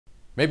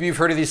Maybe you've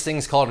heard of these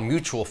things called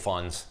mutual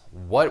funds.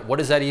 What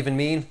does that even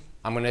mean?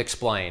 I'm going to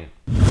explain.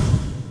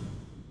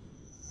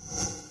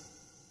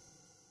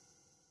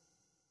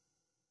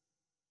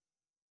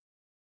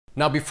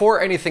 Now,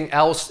 before anything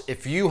else,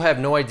 if you have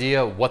no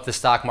idea what the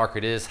stock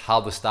market is, how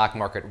the stock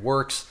market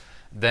works,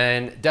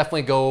 then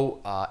definitely go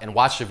and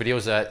watch the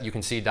videos that you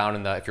can see down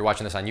in the, if you're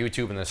watching this on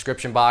YouTube, in the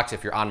description box.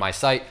 If you're on my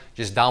site,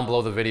 just down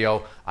below the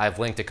video, I've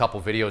linked a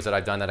couple videos that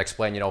I've done that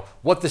explain,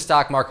 what the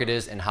stock market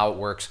is and how it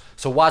works.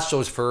 So watch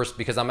those first,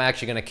 because I'm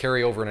actually going to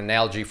carry over an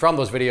analogy from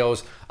those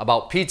videos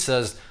about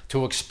pizzas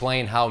to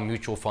explain how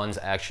mutual funds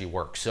actually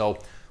work. So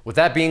with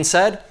that being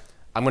said,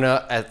 I'm going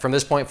to, from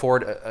this point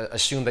forward,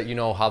 assume that you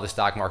know how the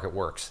stock market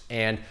works.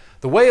 And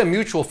the way a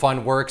mutual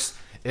fund works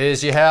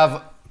is you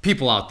have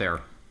people out there.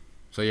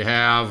 So you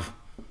have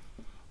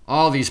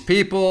all these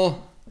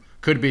people,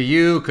 could be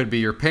you, could be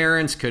your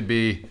parents, could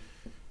be,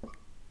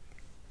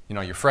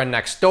 your friend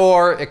next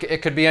door,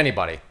 it could be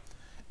anybody.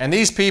 And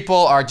these people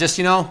are just,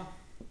 they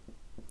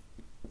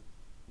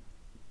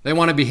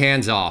want to be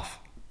hands off.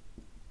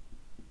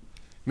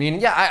 I mean,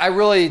 yeah, I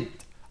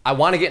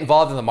want to get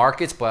involved in the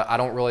markets, but I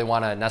don't really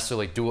want to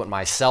necessarily do it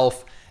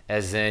myself,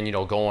 as in,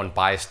 go and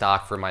buy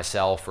stock for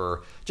myself,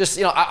 or just,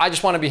 I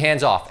just want to be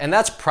hands off. And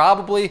that's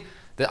probably,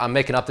 I'm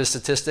making up this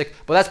statistic,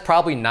 but that's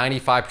probably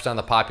 95% of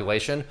the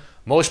population.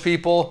 Most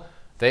people,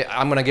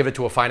 I'm going to give it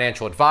to a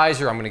financial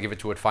advisor, I'm going to give it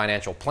to a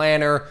financial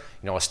planner,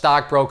 a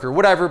stockbroker,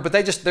 whatever, but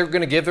they're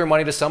going to give their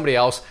money to somebody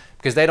else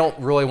because they don't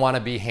really want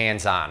to be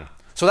hands-on.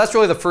 So that's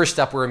really the first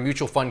step where a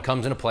mutual fund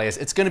comes into play, is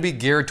it's going to be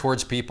geared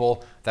towards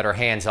people that are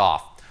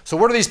hands-off. So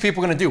what are these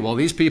people going to do? Well,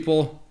 these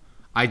people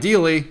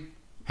ideally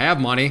have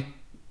money,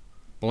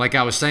 but like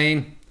I was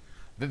saying,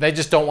 they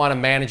just don't want to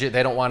manage it.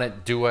 They don't want to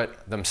do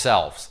it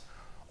themselves.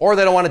 Or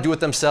they don't want to do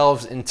it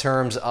themselves in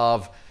terms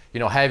of,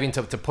 having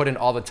to put in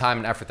all the time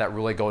and effort that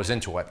really goes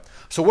into it.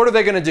 So what are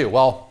they going to do?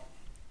 Well,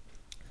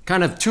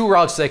 kind of two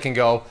routes they can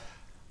go,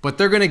 but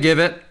they're going to give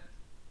it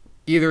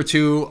either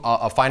to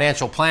a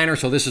financial planner.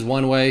 So this is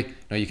one way.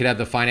 You could have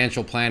the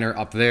financial planner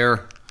up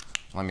there.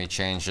 Let me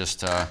change this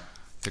to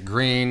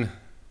green,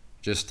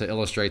 just to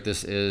illustrate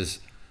this is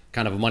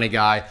kind of a money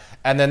guy.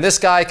 And then this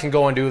guy can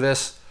go and do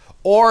this,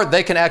 or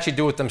they can actually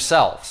do it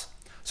themselves.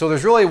 So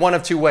there's really one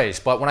of two ways.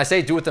 But when I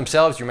say do it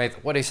themselves, you may,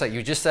 what do you say?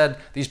 You just said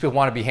these people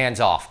want to be hands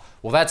off.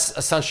 Well, that's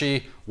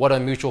essentially what a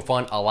mutual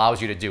fund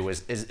allows you to do,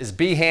 is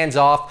be hands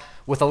off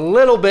with a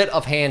little bit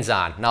of hands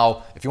on.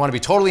 Now, if you want to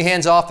be totally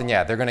hands off, then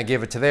yeah, they're going to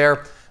give it to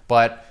there.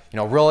 But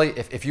really,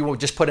 if you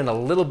just put in a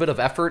little bit of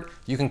effort,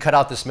 you can cut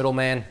out this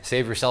middleman,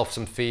 save yourself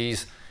some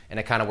fees, and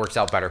it kind of works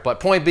out better. But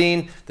point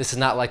being, this is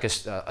not like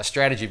a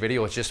strategy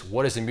video. It's just,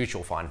 what is a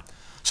mutual fund?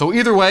 So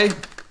either way,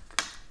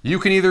 you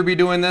can either be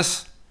doing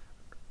this,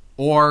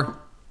 or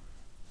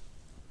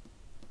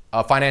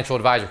a financial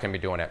advisor can be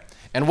doing it.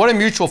 And what a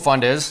mutual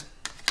fund is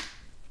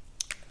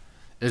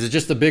it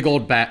just a big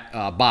old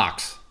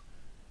box.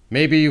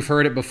 Maybe you've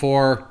heard it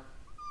before.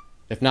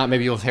 If not,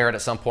 maybe you'll hear it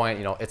at some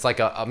point. It's like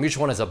a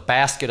mutual fund is a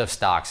basket of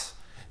stocks,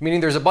 meaning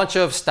there's a bunch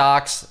of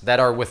stocks that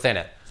are within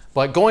it.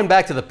 But going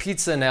back to the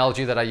pizza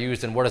analogy that I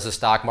used in what is the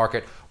stock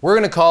market, we're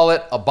going to call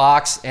it a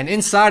box, and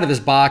inside of this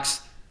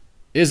box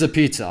is a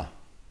pizza.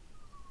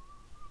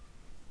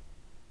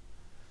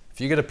 If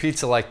you get a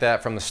pizza like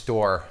that from the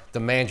store,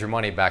 demand your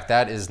money back.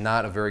 That is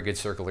not a very good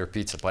circular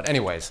pizza. But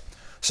anyways,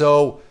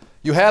 so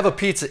you have a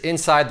pizza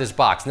inside this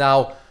box.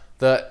 Now,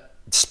 the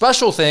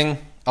special thing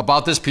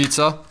about this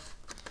pizza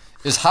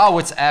is how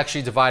it's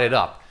actually divided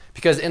up.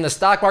 Because in the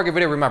stock market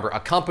video, remember, a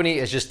company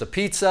is just a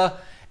pizza,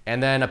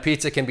 and then a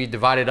pizza can be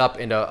divided up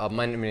into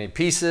many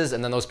pieces,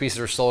 and then those pieces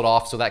are sold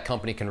off so that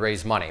company can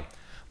raise money.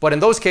 But in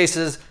those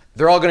cases,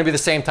 they're all going to be the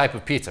same type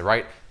of pizza,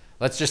 right?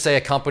 Let's just say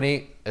a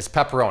company is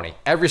pepperoni.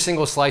 Every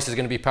single slice is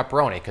going to be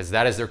pepperoni because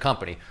that is their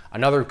company.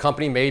 Another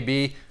company may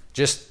be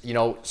just,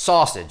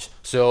 sausage.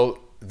 So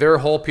their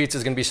whole pizza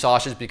is going to be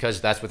sausage because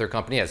that's what their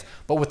company is.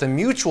 But with a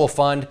mutual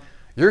fund,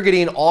 you're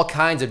getting all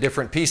kinds of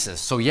different pieces.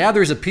 So yeah,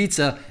 there's a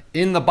pizza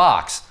in the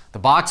box. The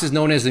box is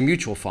known as a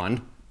mutual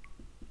fund.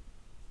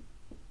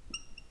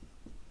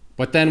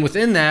 But then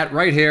within that,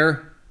 right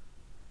here,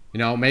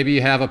 maybe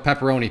you have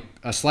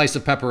a slice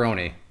of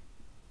pepperoni.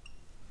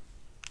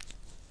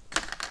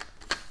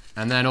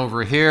 And then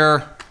over here,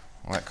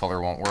 well, that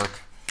color won't work.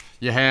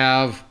 You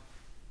have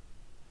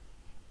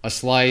a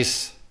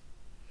slice,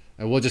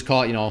 and we'll just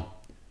call it,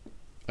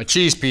 a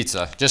cheese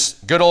pizza.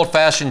 Just good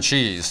old-fashioned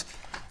cheese.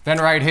 Then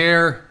right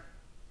here,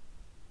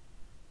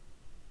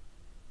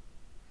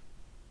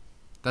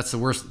 that's the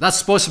worst. That's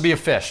supposed to be a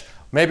fish.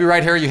 Maybe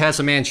right here you have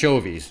some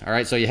anchovies. All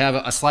right, so you have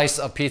a slice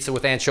of pizza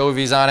with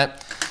anchovies on it.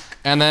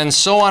 And then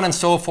so on and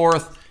so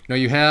forth.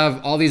 You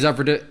have all these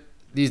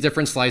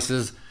different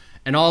slices.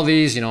 And all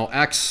these,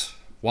 X,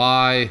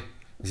 Y,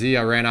 Z,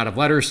 I ran out of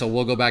letters, so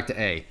we'll go back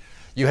to A.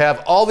 You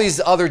have all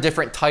these other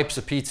different types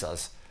of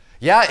pizzas.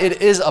 Yeah,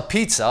 it is a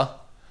pizza,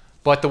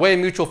 but the way a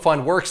mutual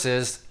fund works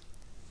is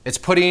it's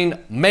putting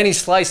many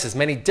slices,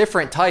 many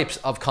different types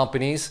of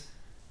companies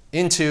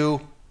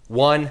into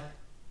one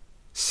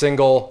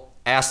single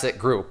asset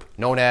group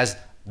known as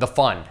the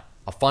fund.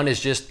 A fund is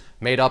just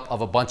made up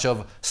of a bunch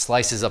of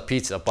slices of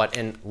pizza. But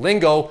in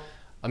lingo,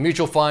 a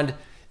mutual fund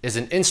is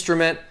an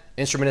instrument.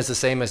 Instrument is the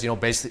same as,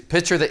 basically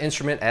picture the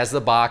instrument as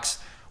the box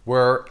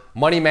where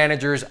money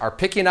managers are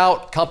picking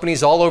out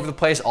companies all over the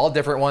place, all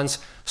different ones.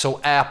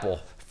 So Apple,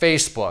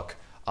 Facebook,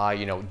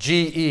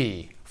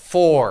 GE,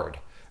 Ford,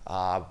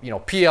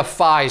 PF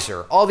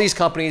Pfizer, all these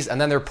companies, and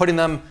then they're putting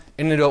them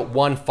into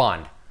one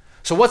fund.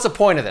 So what's the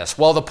point of this?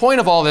 Well, the point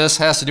of all this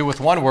has to do with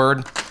one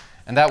word,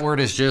 and that word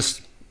is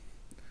just,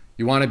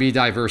 you want to be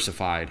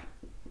diversified.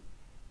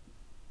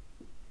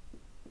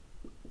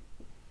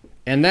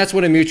 And that's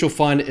what a mutual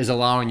fund is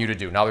allowing you to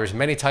do. Now, there's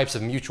many types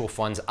of mutual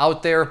funds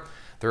out there.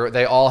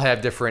 They all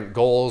have different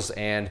goals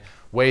and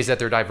ways that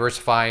they're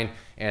diversifying,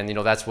 and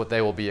that's what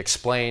they will be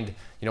explained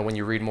when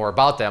you read more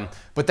about them.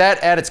 But that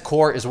at its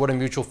core is what a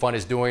mutual fund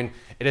is doing.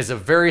 It is a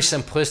very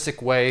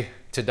simplistic way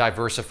to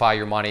diversify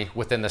your money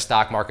within the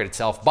stock market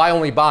itself by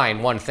only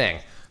buying one thing.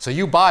 So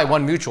you buy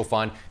one mutual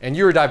fund and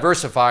you're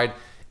diversified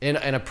in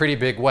a pretty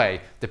big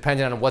way,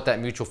 depending on what that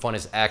mutual fund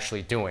is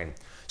actually doing.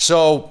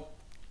 So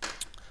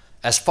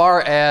as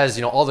far as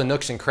all the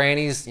nooks and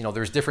crannies,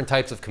 there's different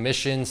types of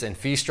commissions and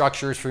fee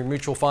structures for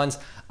mutual funds.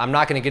 I'm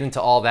not going to get into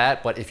all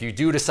that, but if you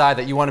do decide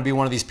that you want to be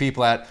one of these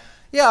people that,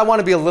 yeah, I want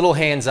to be a little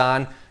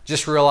hands-on,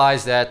 just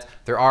realize that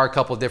there are a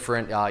couple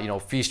different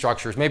fee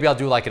structures. Maybe I'll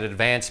do like an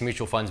advanced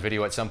mutual funds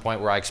video at some point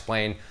where I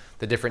explain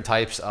the different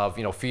types of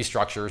fee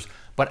structures.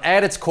 But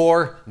at its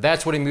core,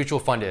 that's what a mutual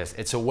fund is.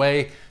 It's a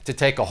way to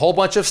take a whole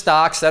bunch of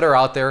stocks that are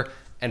out there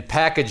and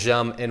package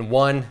them in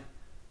one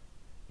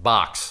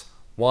box,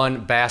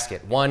 one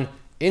basket, one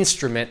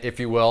instrument, if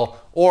you will,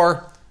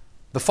 or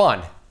the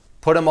fund.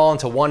 Put them all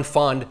into one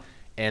fund,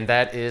 and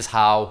that is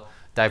how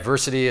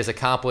diversity is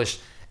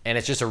accomplished. And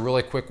it's just a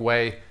really quick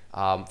way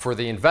for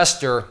the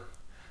investor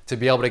to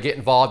be able to get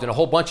involved in a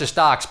whole bunch of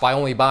stocks by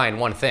only buying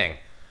one thing.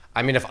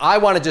 I mean, if I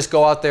want to just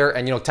go out there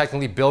and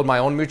technically build my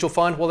own mutual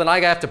fund, well, then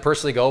I have to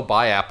personally go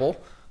buy Apple,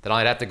 then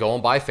I'd have to go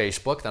and buy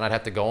Facebook, then I'd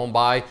have to go and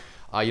buy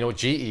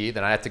GE,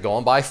 then I'd have to go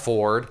and buy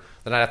Ford,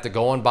 then I'd have to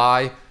go and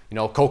buy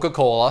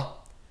Coca-Cola.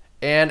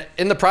 And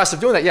in the process of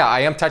doing that, yeah,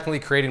 I am technically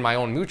creating my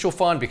own mutual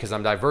fund because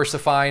I'm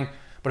diversifying.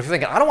 But if you're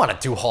thinking, I don't want to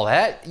do all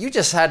that, you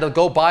just had to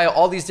go buy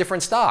all these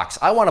different stocks.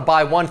 I want to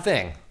buy one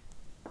thing.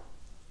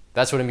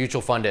 That's what a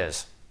mutual fund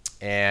is.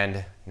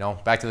 And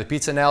back to the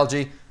pizza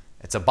analogy,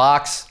 it's a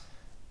box.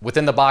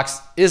 Within the box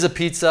is a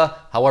pizza.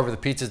 However, the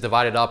pizza is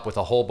divided up with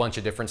a whole bunch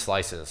of different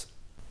slices.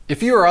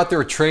 If you are out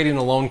there trading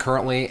alone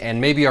currently and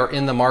maybe are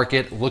in the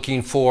market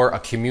looking for a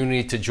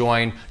community to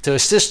join to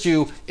assist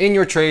you in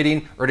your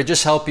trading or to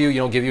just help you,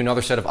 give you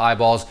another set of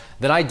eyeballs,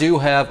 then I do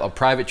have a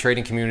private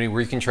trading community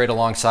where you can trade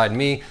alongside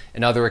me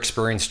and other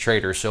experienced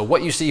traders. So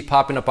what you see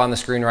popping up on the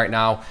screen right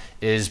now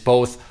is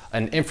both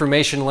an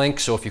information link.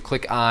 So if you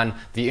click on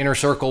the inner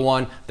circle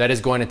one, that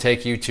is going to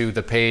take you to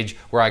the page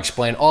where I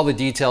explain all the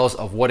details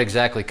of what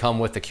exactly come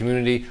with the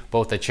community,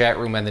 both the chat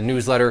room and the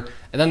newsletter.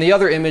 And then the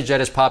other image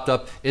that has popped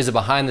up is a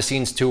behind the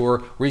scenes tour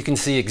where you can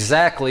see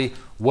exactly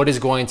what is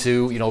going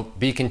to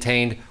be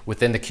contained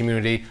within the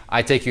community.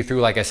 I take you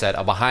through, like I said,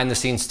 a behind the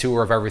scenes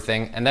tour of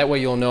everything, and that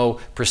way you'll know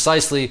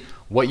precisely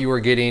what you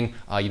are getting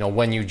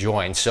when you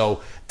join.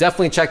 So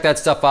definitely check that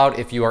stuff out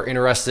if you are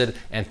interested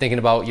and thinking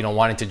about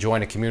wanting to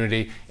join a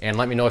community, and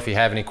let me know if you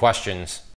have any questions.